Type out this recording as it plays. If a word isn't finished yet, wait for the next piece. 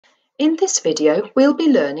In this video, we'll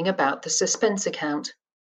be learning about the suspense account.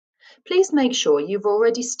 Please make sure you've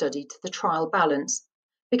already studied the trial balance,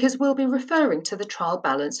 because we'll be referring to the trial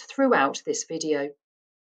balance throughout this video.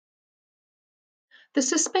 The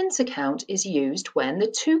suspense account is used when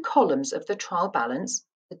the two columns of the trial balance,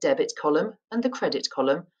 the debit column and the credit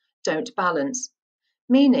column, don't balance,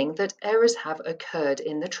 meaning that errors have occurred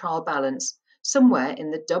in the trial balance, somewhere in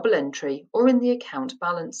the double entry or in the account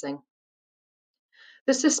balancing.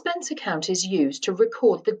 The suspense account is used to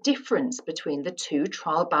record the difference between the two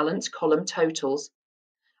trial balance column totals,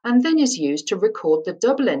 and then is used to record the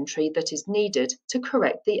double entry that is needed to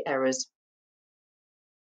correct the errors.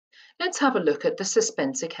 Let's have a look at the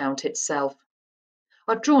suspense account itself.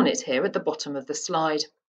 I've drawn it here at the bottom of the slide.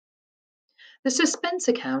 The suspense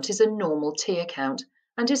account is a normal T account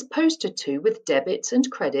and is posted to with debits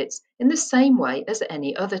and credits in the same way as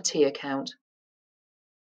any other T account.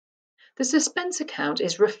 The suspense account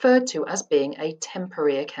is referred to as being a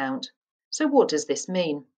temporary account. So what does this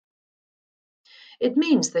mean? It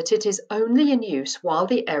means that it is only in use while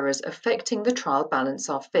the errors affecting the trial balance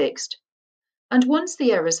are fixed. And once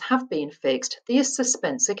the errors have been fixed, the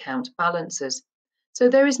suspense account balances. So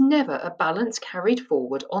there is never a balance carried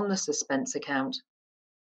forward on the suspense account.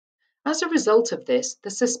 As a result of this,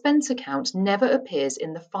 the suspense account never appears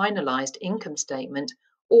in the finalised income statement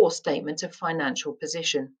or statement of financial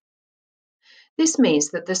position. This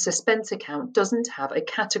means that the suspense account doesn't have a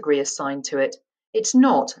category assigned to it. It's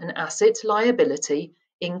not an asset, liability,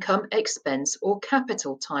 income, expense, or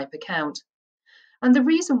capital type account. And the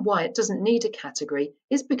reason why it doesn't need a category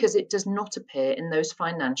is because it does not appear in those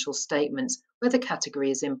financial statements where the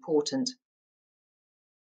category is important.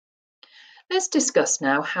 Let's discuss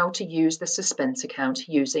now how to use the suspense account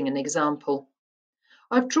using an example.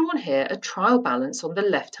 I've drawn here a trial balance on the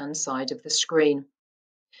left-hand side of the screen.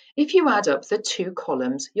 If you add up the two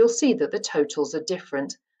columns, you'll see that the totals are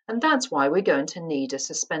different, and that's why we're going to need a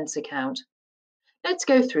suspense account. Let's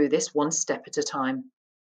go through this one step at a time.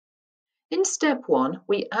 In step 1,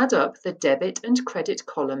 we add up the debit and credit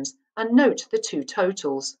columns and note the two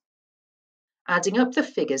totals. Adding up the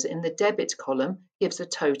figures in the debit column gives a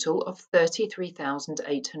total of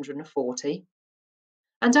 $33,840,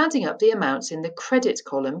 and adding up the amounts in the credit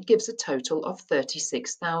column gives a total of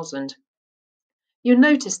 $36,000. You'll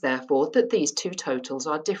notice, therefore, that these two totals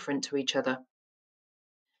are different to each other.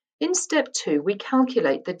 In step 2, we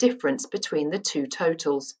calculate the difference between the two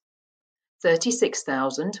totals.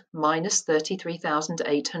 36,000 minus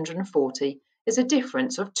 33,840 is a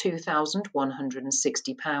difference of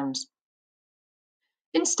 £2,160.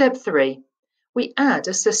 In step 3, we add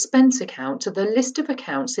a suspense account to the list of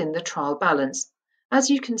accounts in the trial balance,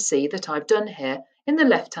 as you can see that I've done here in the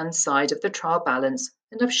left-hand side of the trial balance,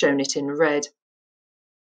 and I've shown it in red.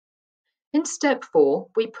 In step 4,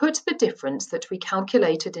 we put the difference that we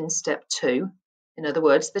calculated in step 2, in other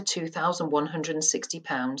words, the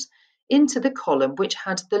 £2,160, into the column which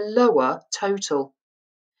had the lower total.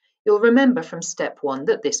 You'll remember from step 1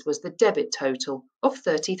 that this was the debit total of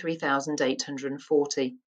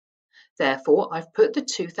 £33,840. Therefore, I've put the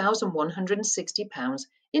 £2,160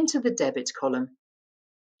 into the debit column.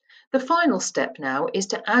 The final step now is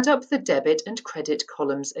to add up the debit and credit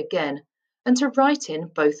columns again, and to write in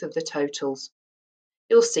both of the totals.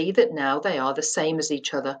 You'll see that now they are the same as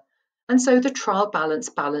each other, and so the trial balance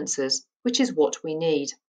balances, which is what we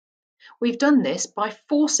need. We've done this by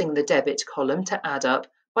forcing the debit column to add up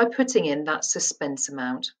by putting in that suspense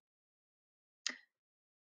amount.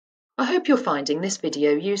 I hope you're finding this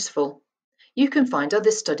video useful. You can find other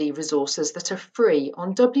study resources that are free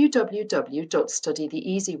on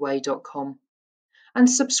www.studytheeasyway.com. And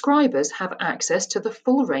subscribers have access to the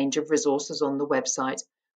full range of resources on the website,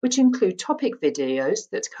 which include topic videos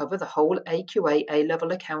that cover the whole AQA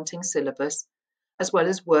A-level accounting syllabus, as well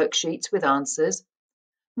as worksheets with answers,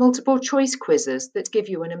 multiple choice quizzes that give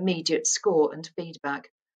you an immediate score and feedback,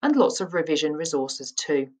 and lots of revision resources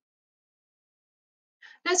too.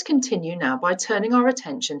 Let's continue now by turning our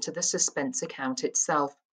attention to the suspense account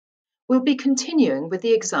itself. We'll be continuing with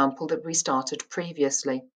the example that we started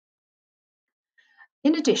previously.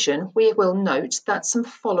 In addition, we will note that the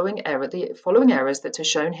following errors that are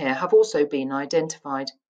shown here have also been identified.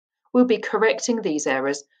 We'll be correcting these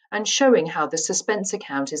errors and showing how the suspense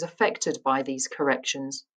account is affected by these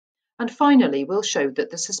corrections. And finally, we'll show that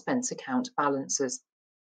the suspense account balances.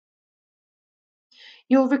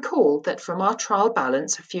 You'll recall that from our trial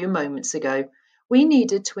balance a few moments ago, we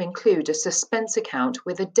needed to include a suspense account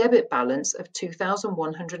with a debit balance of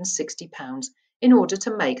 £2,160 in order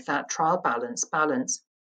to make that trial balance balance.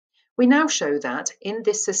 We now show that in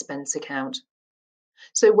this suspense account.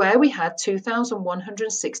 So where we had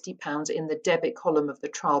 £2,160 in the debit column of the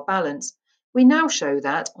trial balance, we now show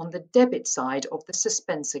that on the debit side of the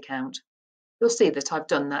suspense account. You'll see that I've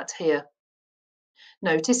done that here.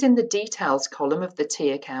 Notice in the details column of the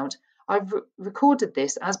T account, I've recorded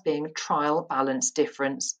this as being trial balance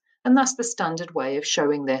difference, and that's the standard way of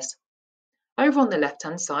showing this. Over on the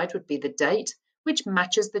left-hand side would be the date, which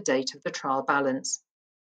matches the date of the trial balance.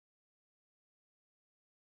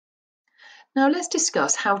 Now let's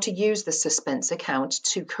discuss how to use the suspense account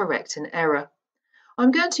to correct an error.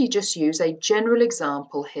 I'm going to just use a general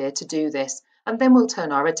example here to do this, and then we'll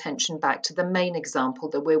turn our attention back to the main example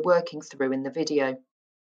that we're working through in the video.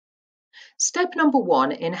 Step number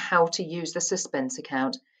 1 in how to use the suspense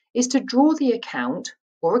account is to draw the account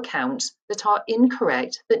or accounts that are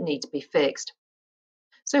incorrect that need to be fixed.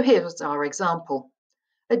 So here's our example.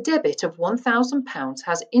 A debit of £1,000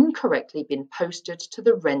 has incorrectly been posted to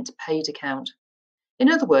the rent paid account. In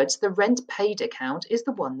other words, the rent paid account is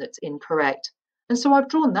the one that's incorrect, and so I've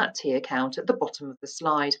drawn that T account at the bottom of the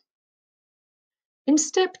slide. In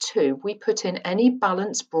step 2, we put in any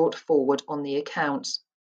balance brought forward on the accounts.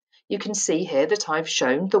 You can see here that I've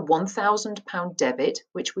shown the £1,000 debit,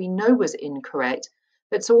 which we know was incorrect,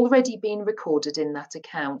 that's already been recorded in that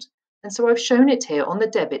account, and so I've shown it here on the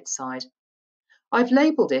debit side. I've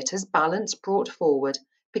labelled it as balance brought forward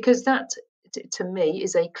because that, to me,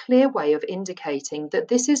 is a clear way of indicating that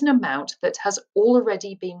this is an amount that has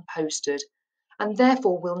already been posted and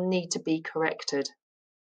therefore will need to be corrected.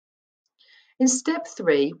 In step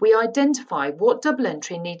 3, we identify what double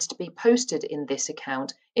entry needs to be posted in this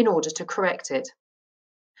account in order to correct it.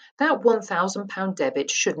 That £1,000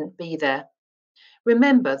 debit shouldn't be there.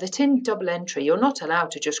 Remember that in double entry, you're not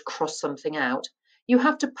allowed to just cross something out. You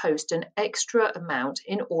have to post an extra amount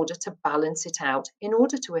in order to balance it out, in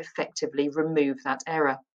order to effectively remove that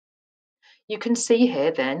error. You can see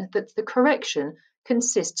here then that the correction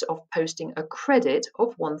consists of posting a credit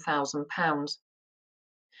of £1,000.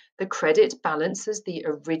 The credit balances the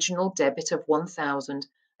original debit of £1,000,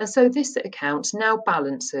 and so this account now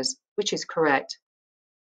balances, which is correct.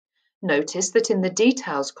 Notice that in the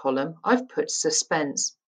details column, I've put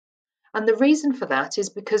suspense. And the reason for that is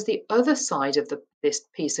because the other side of this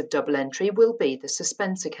piece of double entry will be the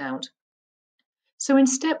suspense account. So in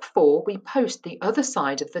step 4, we post the other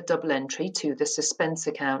side of the double entry to the suspense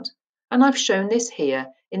account. And I've shown this here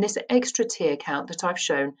in this extra T account that I've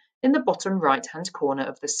shown in the bottom right-hand corner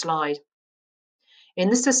of the slide. In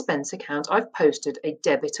the suspense account, I've posted a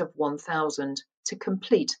debit of £1,000 to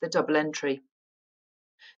complete the double entry.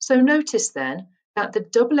 So notice then that the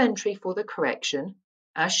double entry for the correction,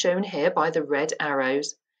 as shown here by the red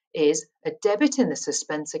arrows, is a debit in the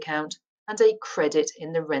suspense account and a credit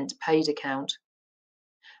in the rent paid account.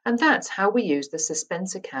 And that's how we use the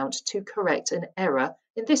suspense account to correct an error,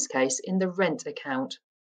 in this case in the rent account.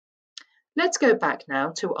 Let's go back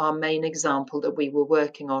now to our main example that we were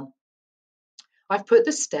working on. I've put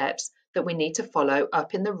the steps that we need to follow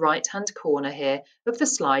up in the right-hand corner here of the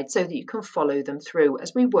slide so that you can follow them through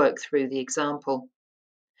as we work through the example.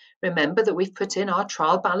 Remember that we've put in our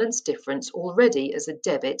trial balance difference already as a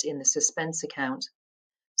debit in the suspense account.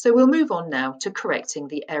 So we'll move on now to correcting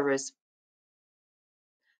the errors.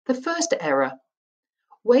 The first error.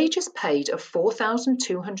 Wages paid of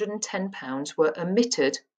 £4,210 were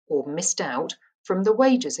omitted or missed out from the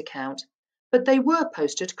wages account, but they were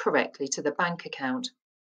posted correctly to the bank account.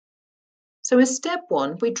 So in step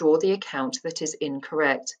 1, we draw the account that is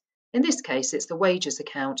incorrect. In this case, it's the wages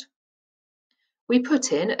account. We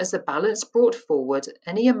put in as a balance brought forward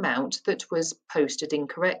any amount that was posted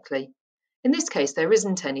incorrectly. In this case, there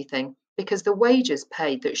isn't anything because the wages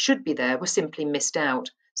paid that should be there were simply missed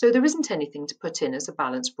out, so there isn't anything to put in as a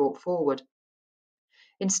balance brought forward.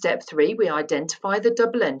 In step 3, we identify the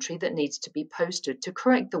double entry that needs to be posted to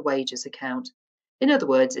correct the wages account. In other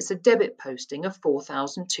words, it's a debit posting of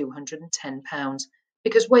 £4,210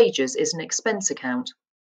 because wages is an expense account.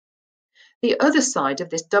 The other side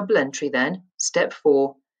of this double entry then, step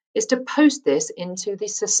 4, is to post this into the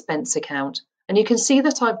suspense account. And you can see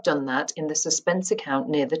that I've done that in the suspense account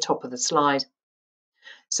near the top of the slide.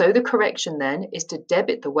 So the correction then is to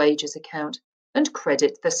debit the wages account and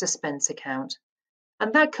credit the suspense account.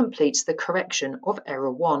 And that completes the correction of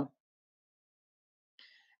error 1.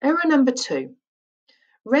 Error number 2.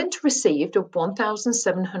 Rent received of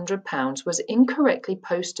 £1,700 was incorrectly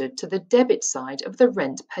posted to the debit side of the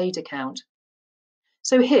rent paid account.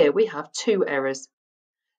 So here we have 2 errors.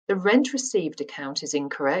 The rent received account is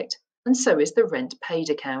incorrect, and so is the rent paid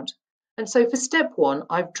account. And so for step 1,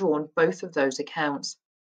 I've drawn both of those accounts.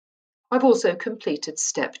 I've also completed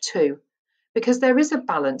step 2. Because there is a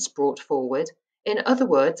balance brought forward, In other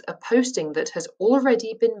words, a posting that has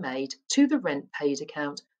already been made to the rent paid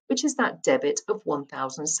account, which is that debit of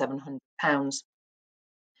 £1,700.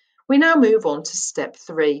 We now move on to step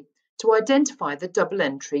 3 to identify the double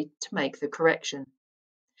entry to make the correction.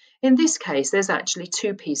 In this case, there's actually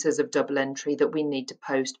 2 pieces of double entry that we need to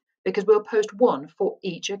post because we'll post one for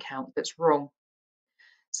each account that's wrong.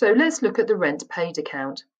 So let's look at the rent paid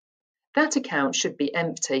account. That account should be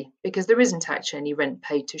empty because there isn't actually any rent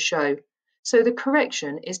paid to show. So the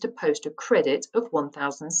correction is to post a credit of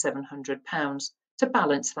 £1,700 to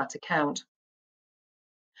balance that account.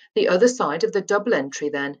 The other side of the double entry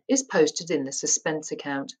then is posted in the suspense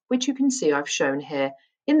account, which you can see I've shown here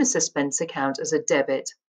in the suspense account as a debit.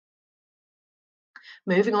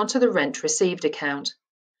 Moving on to the rent received account.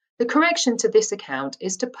 The correction to this account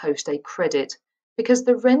is to post a credit because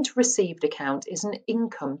the rent received account is an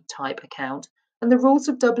income type account, and the rules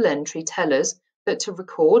of double entry tell us that to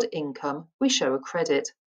record income, we show a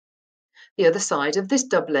credit. The other side of this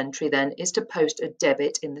double entry then is to post a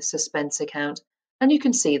debit in the suspense account, and you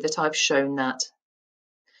can see that I've shown that.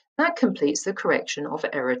 That completes the correction of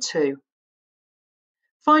error 2.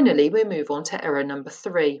 Finally, we move on to error number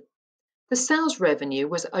 3. The sales revenue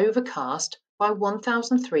was overcast by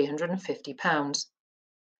 £1,350.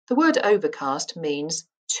 The word overcast means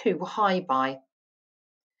too high by.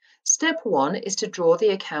 Step 1 is to draw the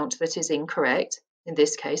account that is incorrect, in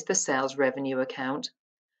this case the sales revenue account,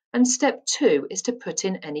 and step 2 is to put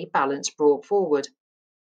in any balance brought forward.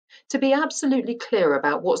 To be absolutely clear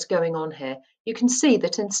about what's going on here, you can see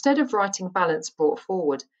that instead of writing balance brought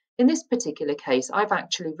forward, in this particular case I've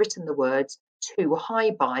actually written the words too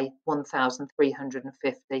high by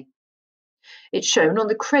 1,350. It's shown on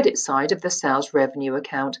the credit side of the sales revenue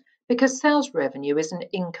account because sales revenue is an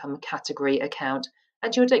income category account,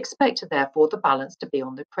 and you would expect therefore the balance to be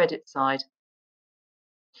on the credit side.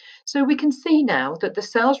 So we can see now that the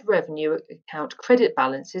sales revenue account credit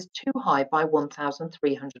balance is too high by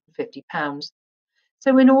 £1,350.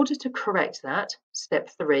 So in order to correct that, step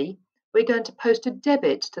 3, we're going to post a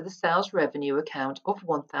debit to the sales revenue account of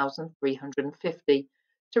 £1,350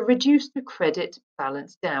 to reduce the credit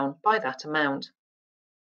balance down by that amount.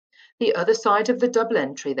 The other side of the double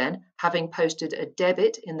entry then, having posted a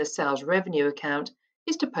debit in the sales revenue account,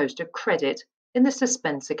 is to post a credit in the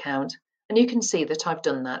suspense account, and you can see that I've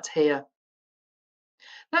done that here.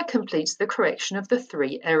 That completes the correction of the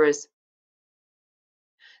 3 errors.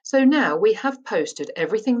 So now we have posted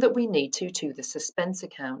everything that we need to the suspense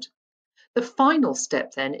account. The final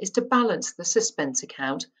step then is to balance the suspense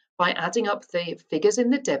account by adding up the figures in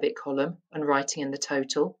the debit column and writing in the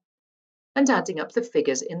total, and adding up the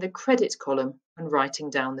figures in the credit column and writing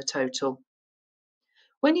down the total.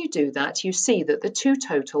 When you do that, you see that the 2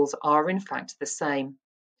 totals are in fact the same.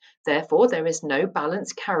 Therefore, there is no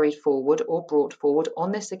balance carried forward or brought forward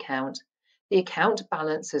on this account. The account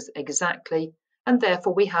balances exactly, and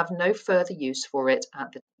therefore we have no further use for it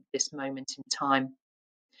at this moment in time.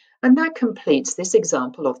 And that completes this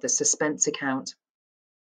example of the suspense account.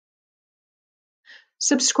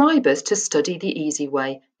 Subscribers to Study the Easy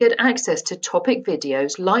Way get access to topic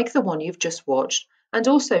videos like the one you've just watched, and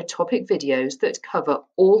also topic videos that cover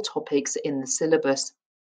all topics in the syllabus.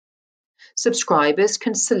 Subscribers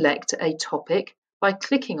can select a topic by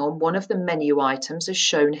clicking on one of the menu items as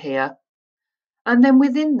shown here. And then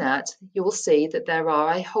within that, you will see that there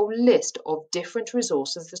are a whole list of different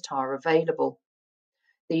resources that are available.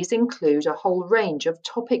 These include a whole range of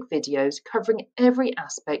topic videos covering every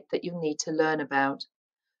aspect that you need to learn about,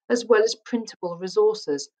 as well as printable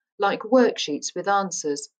resources like worksheets with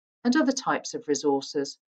answers and other types of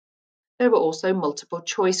resources. There are also multiple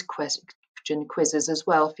choice question quizzes as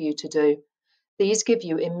well for you to do. These give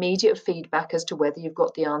you immediate feedback as to whether you've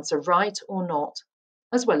got the answer right or not,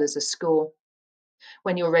 as well as a score.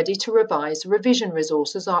 When you're ready to revise, revision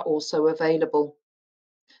resources are also available.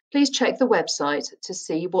 Please check the website to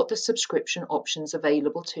see what the subscription options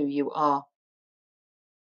available to you are.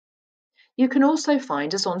 You can also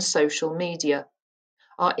find us on social media.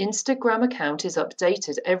 Our Instagram account is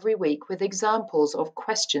updated every week with examples of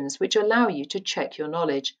questions which allow you to check your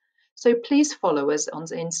knowledge. So please follow us on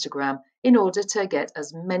Instagram in order to get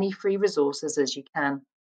as many free resources as you can.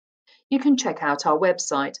 You can check out our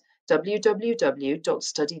website,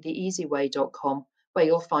 www.studytheeasyway.com, where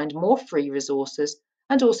you'll find more free resources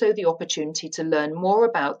and also the opportunity to learn more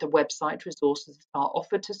about the website resources that are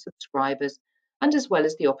offered to subscribers, and as well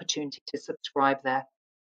as the opportunity to subscribe there.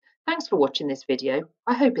 Thanks for watching this video.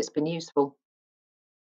 I hope it's been useful.